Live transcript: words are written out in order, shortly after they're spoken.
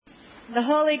The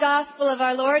Holy Gospel of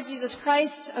our Lord Jesus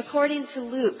Christ according to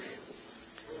Luke.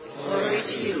 Glory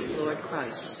to you, Lord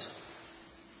Christ.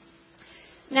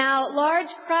 Now large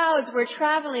crowds were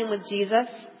traveling with Jesus,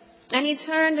 and he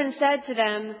turned and said to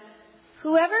them,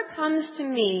 "Whoever comes to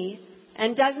me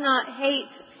and does not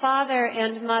hate father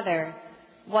and mother,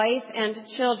 wife and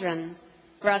children,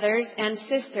 brothers and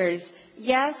sisters,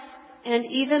 yes, and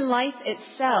even life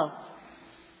itself,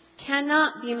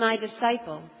 cannot be my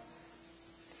disciple.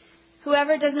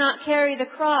 Whoever does not carry the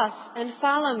cross and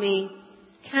follow me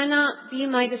cannot be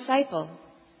my disciple.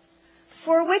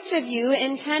 For which of you,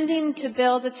 intending to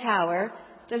build a tower,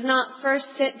 does not first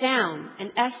sit down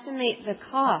and estimate the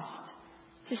cost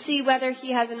to see whether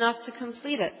he has enough to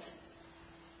complete it?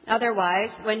 Otherwise,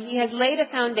 when he has laid a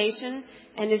foundation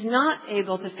and is not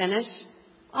able to finish,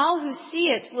 all who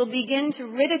see it will begin to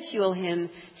ridicule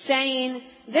him, saying,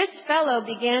 'This fellow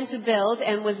began to build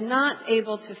and was not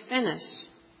able to finish.'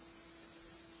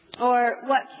 Or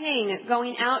what king,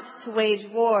 going out to wage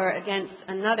war against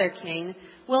another king,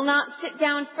 will not sit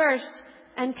down first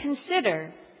and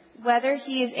consider whether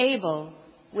he is able,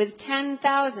 with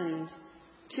 10,000,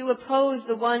 to oppose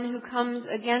the one who comes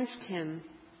against him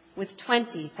with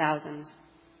 20,000?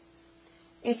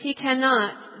 If he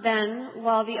cannot, then,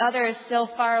 while the other is still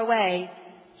far away,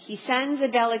 he sends a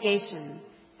delegation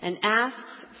and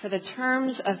asks for the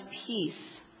terms of peace.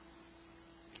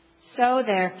 So,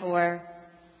 therefore,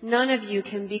 none of you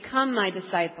can become my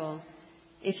disciple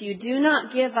if you do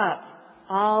not give up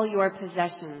all your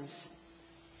possessions."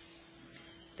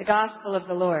 The Gospel of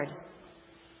the Lord.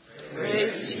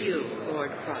 Praise to you, Lord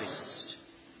Christ.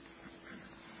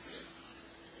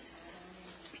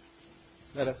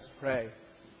 Let us pray.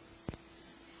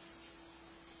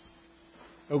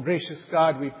 O gracious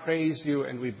God, we praise you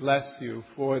and we bless you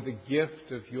for the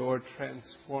gift of your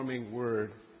transforming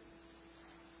word.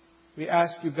 We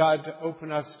ask you, God, to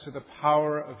open us to the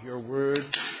power of your word,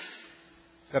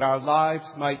 that our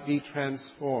lives might be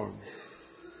transformed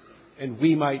and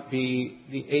we might be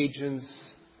the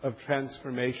agents of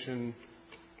transformation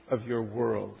of your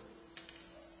world.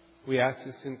 We ask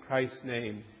this in Christ's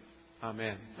name.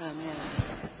 Amen.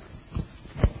 Amen.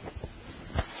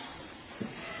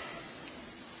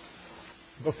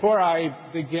 Before I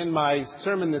begin my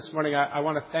sermon this morning, I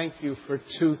want to thank you for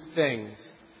two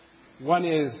things. One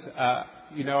is,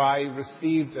 I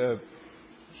received a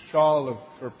shawl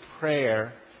for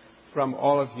prayer from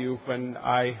all of you when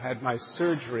I had my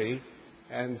surgery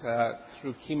and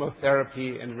through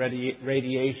chemotherapy and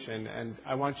radiation. And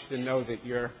I want you to know that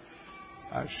your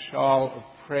shawl of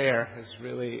prayer has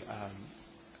really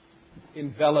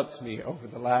enveloped me over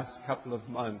the last couple of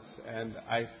months. And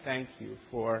I thank you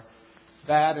for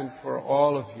that and for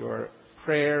all of your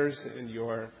prayers and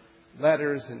your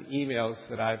letters and emails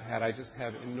that I've had. I just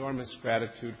have enormous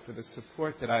gratitude for the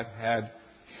support that I've had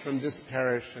from this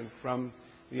parish and from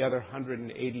the other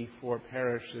 184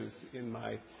 parishes in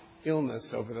my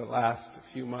illness over the last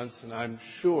few months. And I'm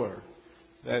sure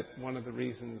that one of the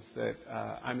reasons that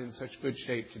I'm in such good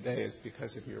shape today is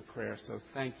because of your prayer. So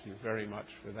thank you very much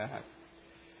for that.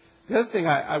 The other thing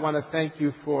I want to thank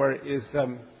you for is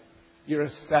your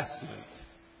assessment.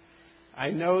 I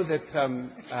know that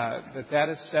that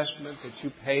assessment that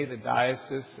you pay the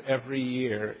diocese every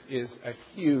year is a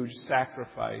huge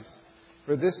sacrifice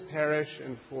for this parish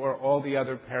and for all the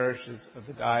other parishes of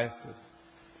the diocese.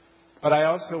 But I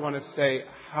also want to say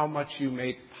how much you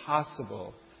make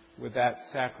possible with that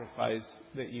sacrifice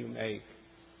that you make.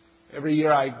 Every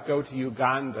year I go to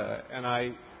Uganda and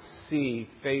I see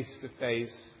face to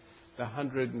face the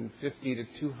 150 to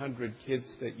 200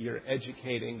 kids that you're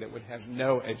educating that would have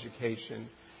no education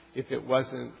if it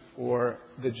wasn't for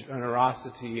the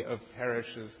generosity of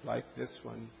parishes like this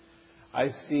one. I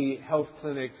see health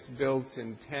clinics built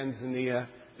in Tanzania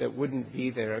that wouldn't be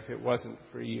there if it wasn't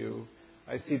for you.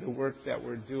 I see the work that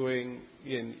we're doing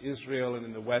in Israel and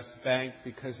in the West Bank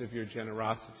because of your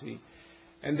generosity.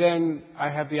 And then I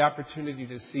have the opportunity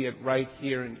to see it right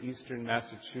here in eastern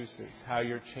Massachusetts, how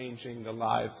you're changing the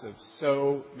lives of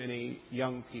so many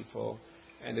young people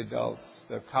and adults.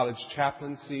 The college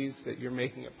chaplaincies that you're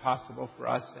making it possible for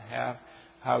us to have,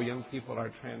 how young people are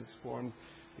transformed.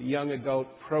 The young adult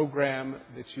program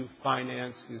that you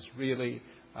financed is really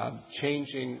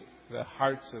changing the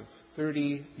hearts of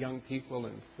 30 young people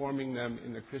and forming them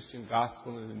in the Christian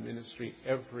gospel and in ministry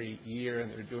every year,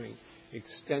 and they're doing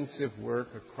extensive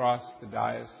work across the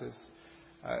diocese.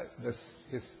 The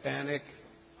Hispanic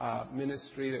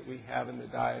ministry that we have in the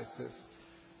diocese,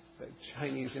 the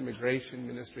Chinese immigration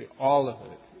ministry, all of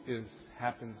it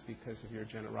happens because of your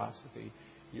generosity.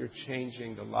 You're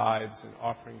changing the lives and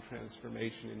offering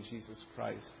transformation in Jesus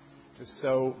Christ. to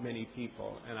so many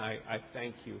people. And I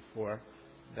thank you for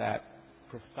that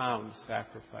profound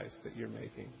sacrifice that you're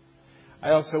making.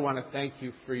 I also want to thank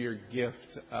you for your gift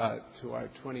to our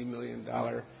 $20 million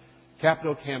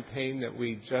capital campaign that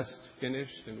we just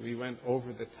finished, and we went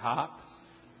over the top,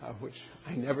 which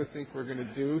I never think we're going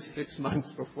to do 6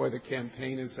 months before the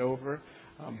campaign is over.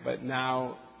 But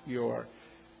now you're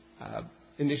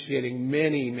initiating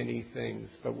many, many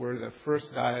things. But we're the first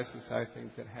diocese, I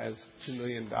think, that has $2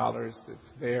 million that's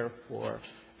there for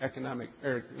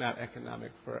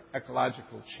for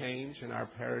ecological change in our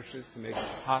parishes to make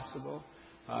it possible.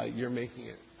 You're making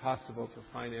it possible to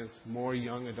finance more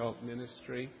young adult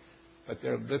ministry. But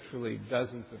there are literally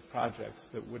dozens of projects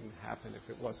that wouldn't happen if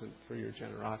it wasn't for your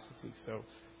generosity. So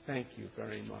thank you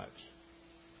very much.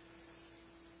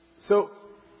 So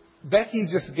Becky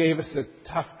just gave us a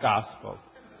tough gospel.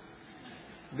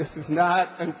 This is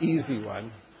not an easy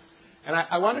one. And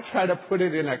I want to try to put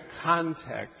it in a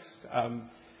context.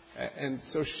 And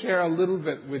so share a little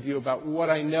bit with you about what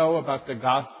I know about the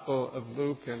Gospel of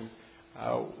Luke and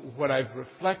what I've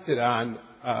reflected on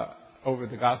over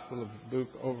the Gospel of Luke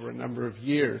over a number of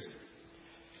years.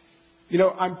 You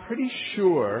know, I'm pretty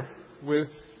sure with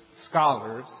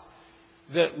scholars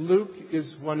that Luke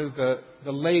is one of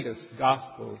the latest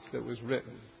Gospels that was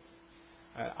written.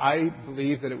 I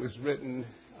believe that it was written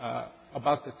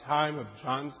about the time of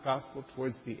John's Gospel,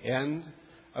 towards the end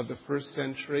of the first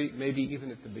century, maybe even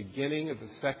at the beginning of the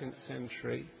second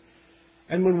century.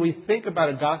 And when we think about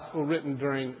a Gospel written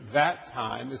during that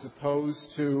time, as opposed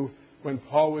to when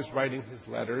Paul was writing his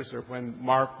letters, or when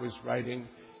Mark was writing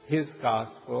his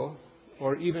Gospel,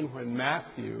 or even when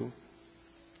Matthew's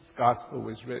Gospel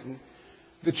was written,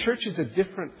 the church is a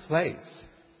different place.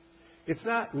 It's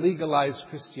not legalized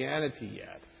Christianity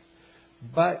yet,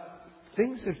 but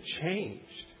things have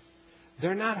changed.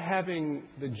 They're not having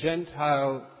the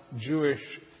Gentile-Jewish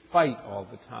fight all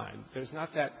the time. There's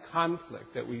not that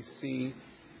conflict that we see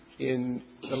in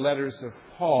the letters of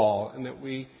Paul and that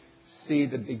we see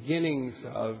the beginnings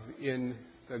of in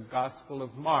the Gospel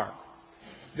of Mark.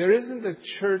 There isn't a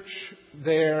church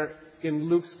there in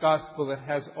Luke's Gospel that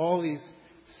has all these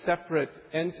separate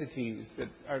entities that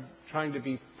are trying to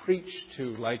be preached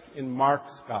to, like in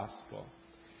Mark's Gospel.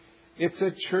 It's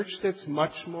a church that's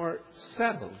much more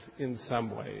settled in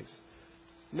some ways.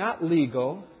 Not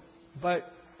legal,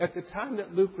 but at the time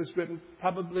that Luke was written,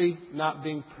 probably not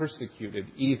being persecuted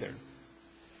either.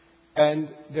 And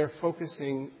they're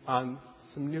focusing on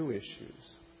some new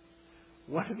issues.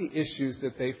 One of the issues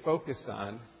that they focus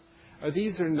on are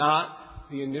these are not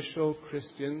the initial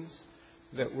Christians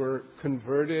that were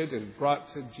converted and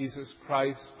brought to Jesus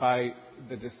Christ by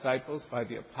the disciples, by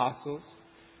the apostles.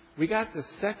 We got the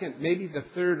second, maybe the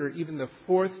third, or even the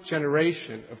fourth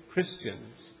generation of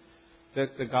Christians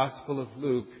that the Gospel of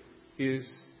Luke is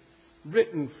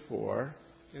written for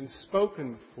and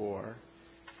spoken for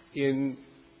in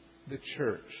the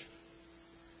church.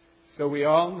 So we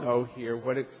all know here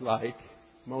what it's like,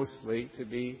 mostly, to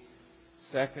be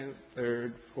second,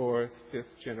 third, fourth,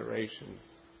 fifth generations.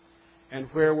 And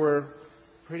where we're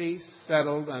pretty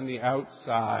settled on the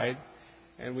outside,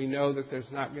 and we know that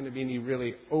there's not going to be any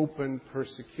really open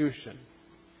persecution.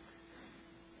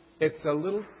 It's a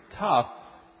little tough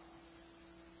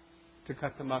to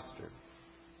cut the mustard.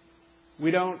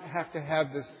 We don't have to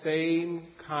have the same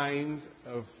kind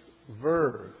of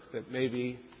verve that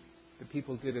maybe the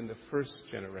people did in the first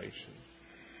generation.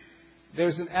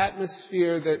 There's an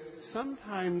atmosphere that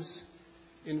sometimes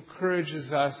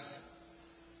encourages us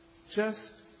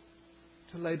just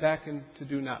to lay back and to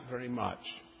do not very much.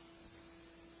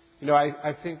 You know,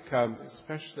 I think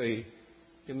especially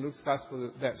in Luke's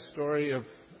Gospel, that story of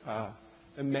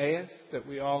Emmaus that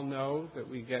we all know, that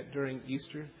we get during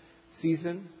Easter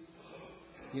season.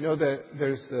 You know,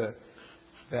 there's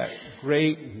that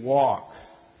great walk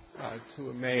to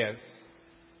Emmaus,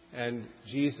 and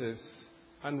Jesus,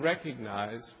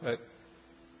 unrecognized, but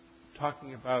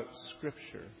talking about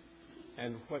Scripture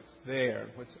and what's there,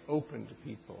 what's open to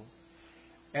people.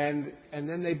 And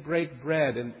then they break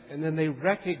bread, and then they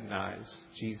recognize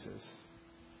Jesus.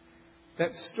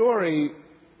 That story,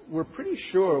 we're pretty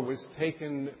sure, was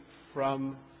taken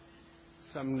from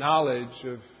some knowledge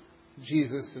of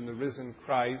Jesus and the risen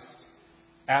Christ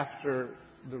after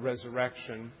the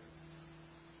resurrection.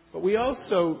 But we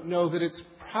also know that it's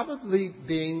probably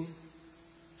being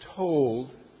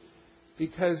told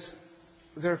because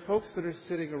there are folks that are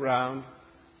sitting around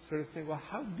sort of saying, well,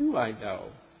 how do I know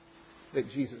that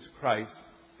Jesus Christ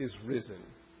is risen?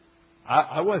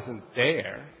 I wasn't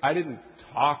there. I didn't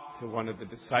talk to one of the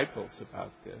disciples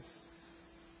about this.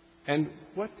 And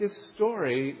what this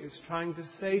story is trying to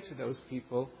say to those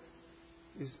people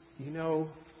is,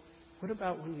 what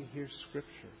about when you hear Scripture?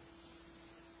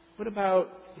 What about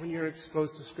when you're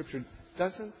exposed to Scripture?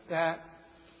 Doesn't that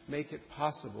make it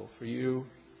possible for you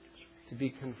to be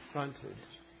confronted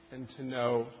and to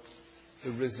know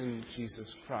the risen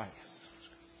Jesus Christ?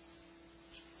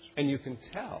 And you can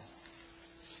tell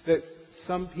that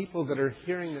some people that are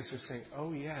hearing this are saying,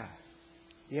 oh yeah,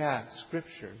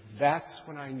 Scripture. That's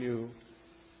when I knew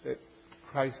that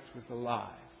Christ was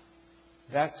alive.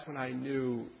 That's when I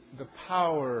knew the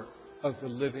power of the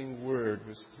living Word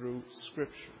was through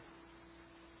Scripture.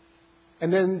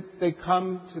 And then they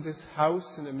come to this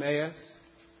house in Emmaus,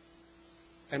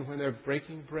 and when they're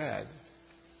breaking bread,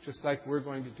 just like we're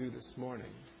going to do this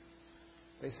morning,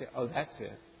 they say, oh, that's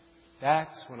it.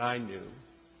 That's when I knew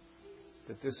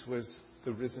that this was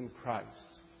the risen Christ.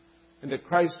 And that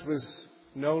Christ was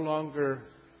no longer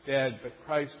dead, but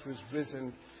Christ was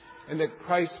risen. And that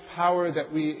Christ's power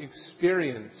that we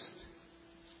experienced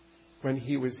when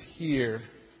He was here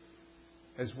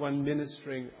as one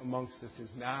ministering amongst us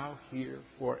is now here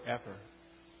forever.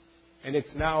 And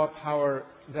it's now a power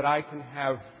that I can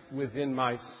have within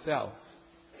myself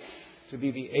to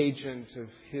be the agent of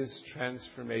His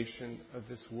transformation of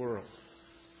this world.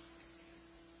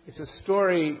 It's a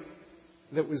story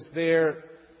that was there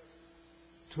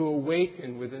to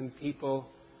awaken within people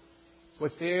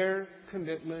what their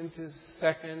commitment as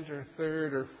second or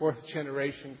third or fourth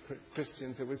generation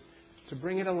Christians. It was to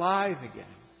bring it alive again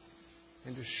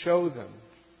and to show them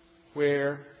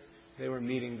where they were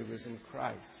meeting the risen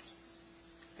Christ.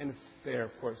 And it's there,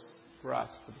 of course, for us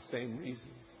for the same reasons.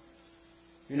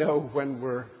 When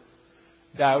we're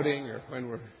doubting or when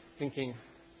we're thinking,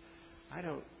 I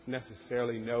don't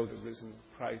necessarily know the risen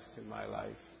Christ in my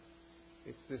life,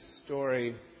 it's this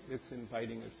story that's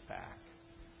inviting us back.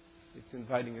 It's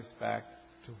inviting us back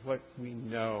to what we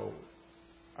know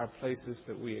are places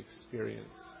that we experience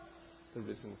the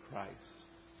risen Christ.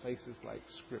 Places like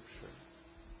Scripture.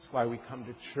 That's why we come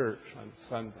to church on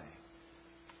Sunday.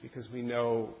 Because we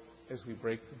know as we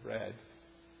break the bread,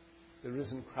 the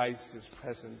risen Christ is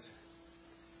present,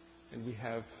 and we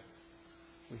have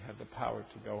the power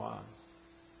to go on.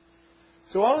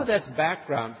 So all of that's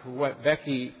background for what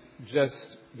Becky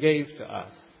just gave to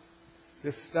us.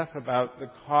 This stuff about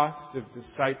the cost of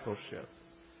discipleship,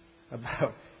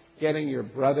 about getting your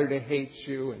brother to hate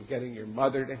you and getting your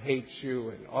mother to hate you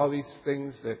and all these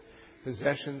things,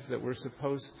 possessions that we're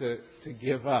supposed to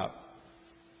give up.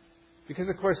 Because,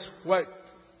 of course, what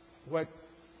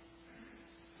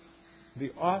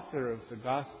the author of the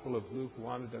Gospel of Luke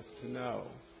wanted us to know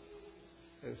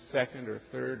as second or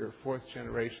third or fourth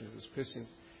generations as Christians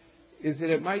is that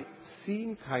it might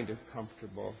seem kind of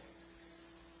comfortable,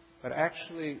 but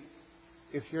actually,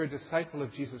 if you're a disciple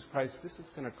of Jesus Christ, this is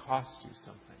going to cost you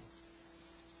something.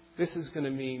 This is going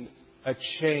to mean a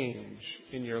change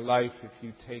in your life if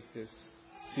you take this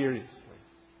seriously.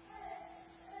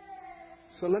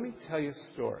 So let me tell you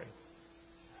a story.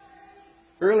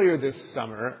 Earlier this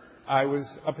summer, I was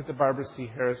up at the Barbara C.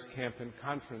 Harris Camp and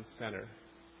Conference Center.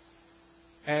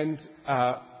 And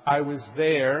I was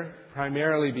there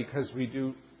primarily because we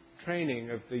do training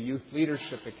of the Youth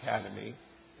Leadership Academy,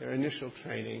 their initial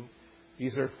training.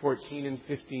 These are 14 and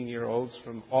 15-year-olds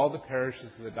from all the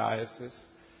parishes of the diocese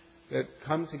that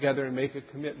come together and make a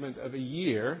commitment of a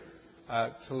year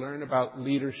to learn about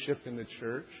leadership in the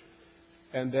church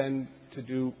and then to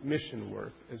do mission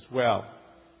work as well.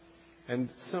 And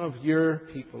some of your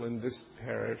people in this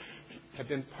parish have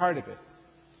been part of it.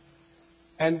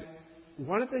 And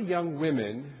one of the young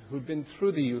women who'd been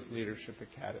through the Youth Leadership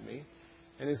Academy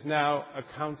and is now a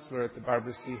counselor at the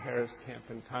Barbara C. Harris Camp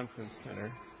and Conference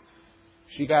Center,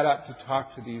 she got up to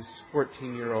talk to these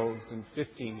 14-year-olds and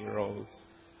 15-year-olds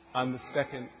on the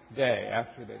second day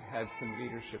after they'd had some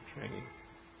leadership training.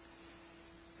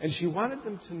 And she wanted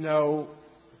them to know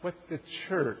what the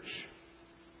church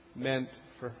meant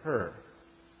for her.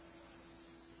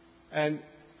 And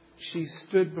she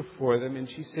stood before them and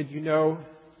she said,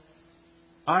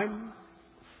 I'm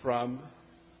from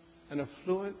an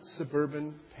affluent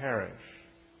suburban parish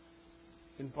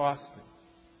in Boston.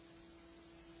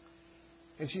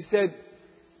 And she said,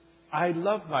 I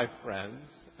love my friends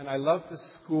and I love the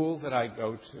school that I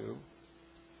go to.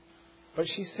 But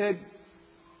she said,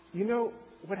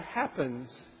 what happens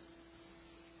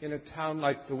in a town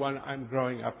like the one I'm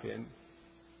growing up in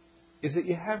is that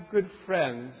you have good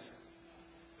friends,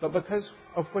 but because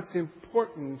of what's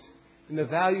important in the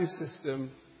value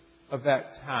system of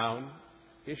that town,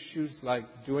 issues like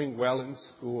doing well in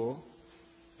school,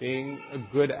 being a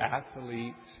good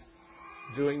athlete,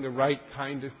 doing the right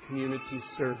kind of community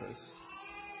service,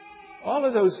 all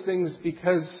of those things,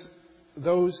 because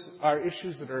those are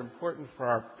issues that are important for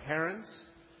our parents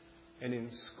and in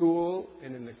school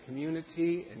and in the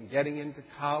community and getting into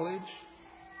college.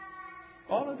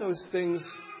 All of those things,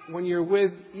 when you're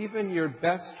with even your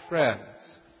best friends,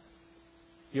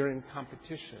 you're in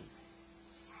competition.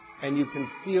 And you can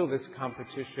feel this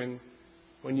competition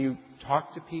when you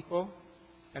talk to people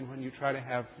and when you try to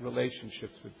have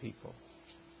relationships with people.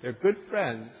 They're good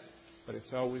friends, but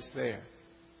it's always there.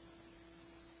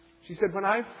 She said, when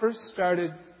I first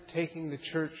started taking the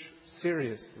church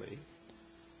seriously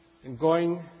and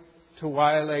going to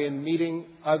YLA and meeting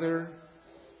other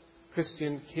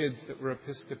Christian kids that were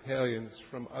Episcopalians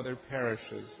from other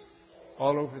parishes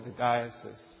all over the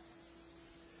diocese,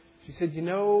 she said, you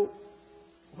know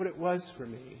what it was for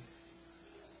me?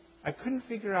 I couldn't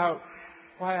figure out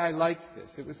why I liked this.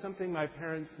 It was something my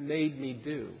parents made me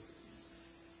do.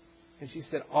 And she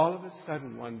said, all of a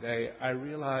sudden one day I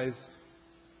realized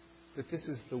that this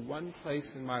is the one place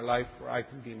in my life where I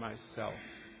can be myself.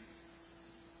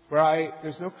 Where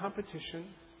there's no competition.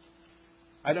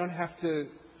 I don't have to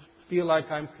feel like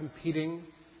I'm competing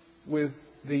with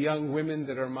the young women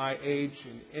that are my age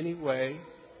in any way.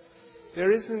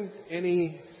 There isn't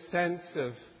any sense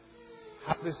of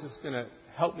how this is going to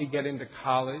help me get into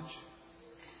college.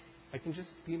 I can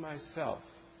just be myself.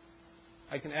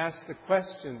 I can ask the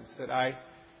questions that I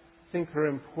think are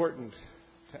important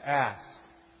to ask.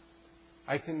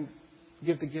 I can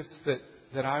give the gifts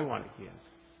that I want to give.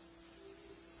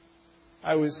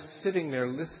 I was sitting there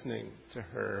listening to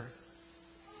her,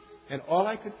 and all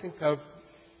I could think of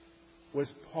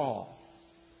was Paul.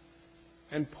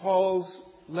 And Paul's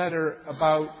letter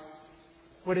about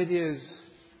what it is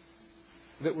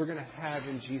that we're going to have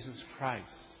in Jesus Christ.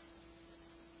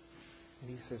 And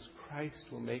he says, Christ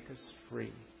will make us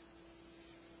free.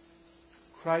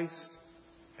 Christ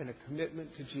and a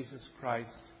commitment to Jesus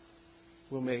Christ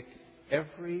will make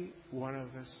every one of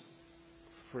us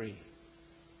free.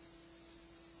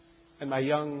 And my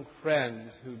young friend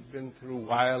who'd been through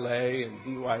YLA and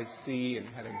BYC and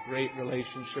had a great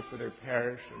relationship with her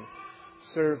parish and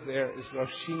served there as well,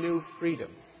 she knew freedom.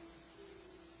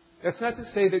 That's not to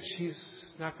say that she's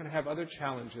not going to have other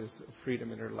challenges of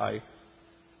freedom in her life,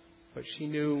 but she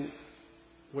knew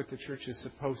what the church is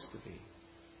supposed to be.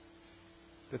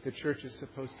 That the church is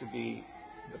supposed to be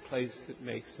the place that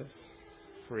makes us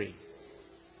free.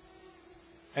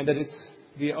 And that it's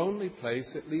the only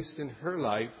place, at least in her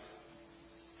life,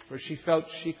 where she felt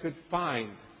she could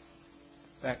find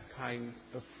that kind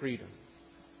of freedom.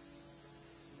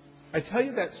 I tell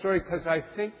you that story because I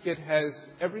think it has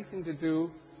everything to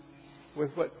do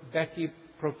with what Becky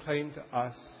proclaimed to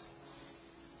us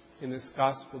in this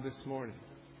gospel this morning.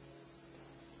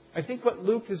 I think what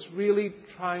Luke is really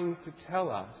trying to tell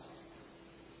us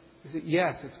is that,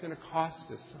 yes, it's going to cost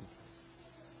us something.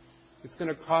 It's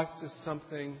going to cost us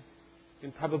something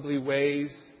in probably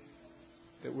ways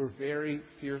that we're very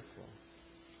fearful.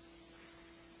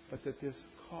 But that this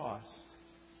cost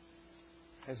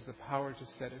has the power to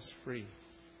set us free.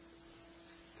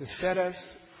 To set us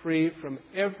free from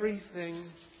everything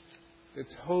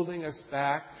that's holding us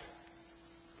back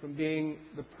from being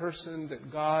the person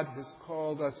that God has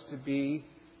called us to be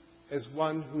as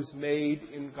one who's made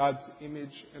in God's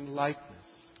image and likeness.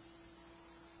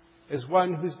 As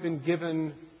one who's been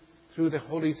given through the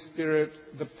Holy Spirit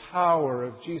the power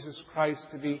of Jesus Christ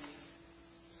to be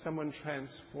someone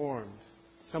transformed,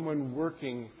 someone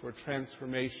working for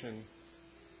transformation,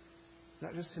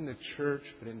 not just in the church,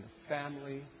 but in the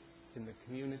family, in the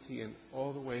community, in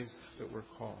all the ways that we're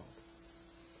called.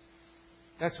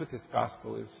 That's what this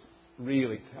gospel is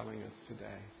really telling us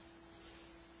today.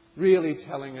 Really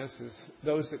telling us is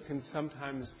those that can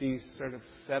sometimes be sort of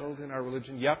settled in our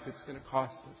religion. Yep, it's going to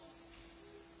cost us.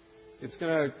 It's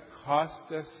going to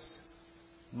cost us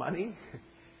money.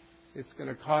 It's going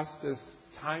to cost us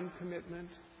time commitment.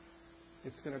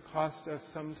 It's going to cost us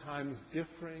sometimes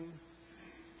differing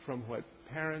from what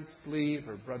parents believe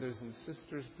or brothers and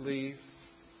sisters believe.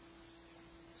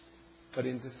 But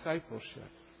in discipleship,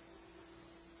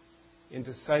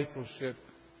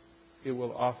 it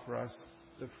will offer us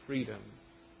the freedom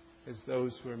as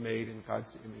those who are made in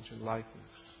God's image and likeness.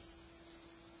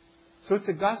 So it's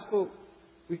a gospel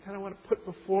we kind of want to put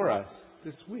before us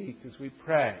this week as we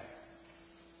pray.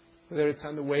 Whether it's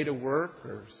on the way to work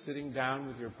or sitting down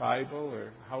with your Bible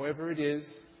or however it is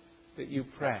that you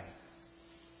pray.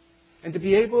 And to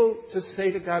be able to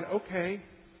say to God, okay,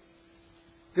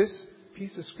 this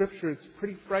piece of Scripture, it's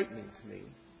pretty frightening to me.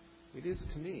 It is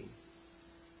to me.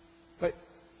 But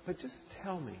just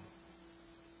tell me.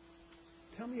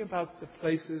 Tell me about the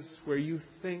places where you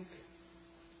think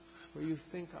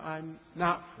I'm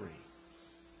not free.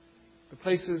 the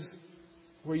places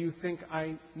where you think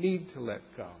I need to let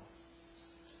go,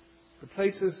 the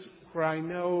places where I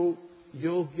know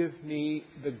you'll give me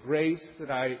the grace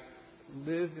that I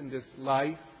live in this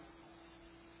life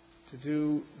to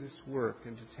do this work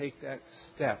and to take that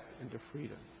step into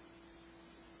freedom.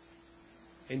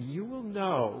 And you will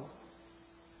know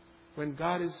when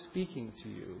God is speaking to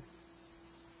you,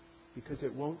 because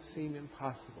it won't seem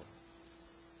impossible.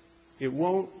 It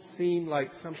won't seem like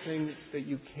something that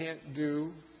you can't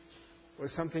do or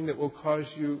something that will cause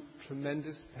you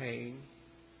tremendous pain.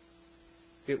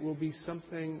 It will be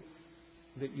something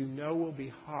that you know will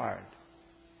be hard,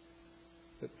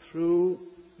 but through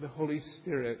the Holy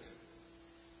Spirit,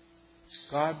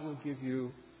 God will give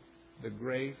you the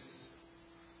grace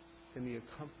and the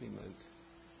accompaniment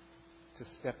to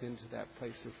step into that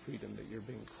place of freedom that you're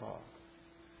being called.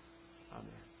 Amen.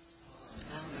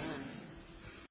 Amen.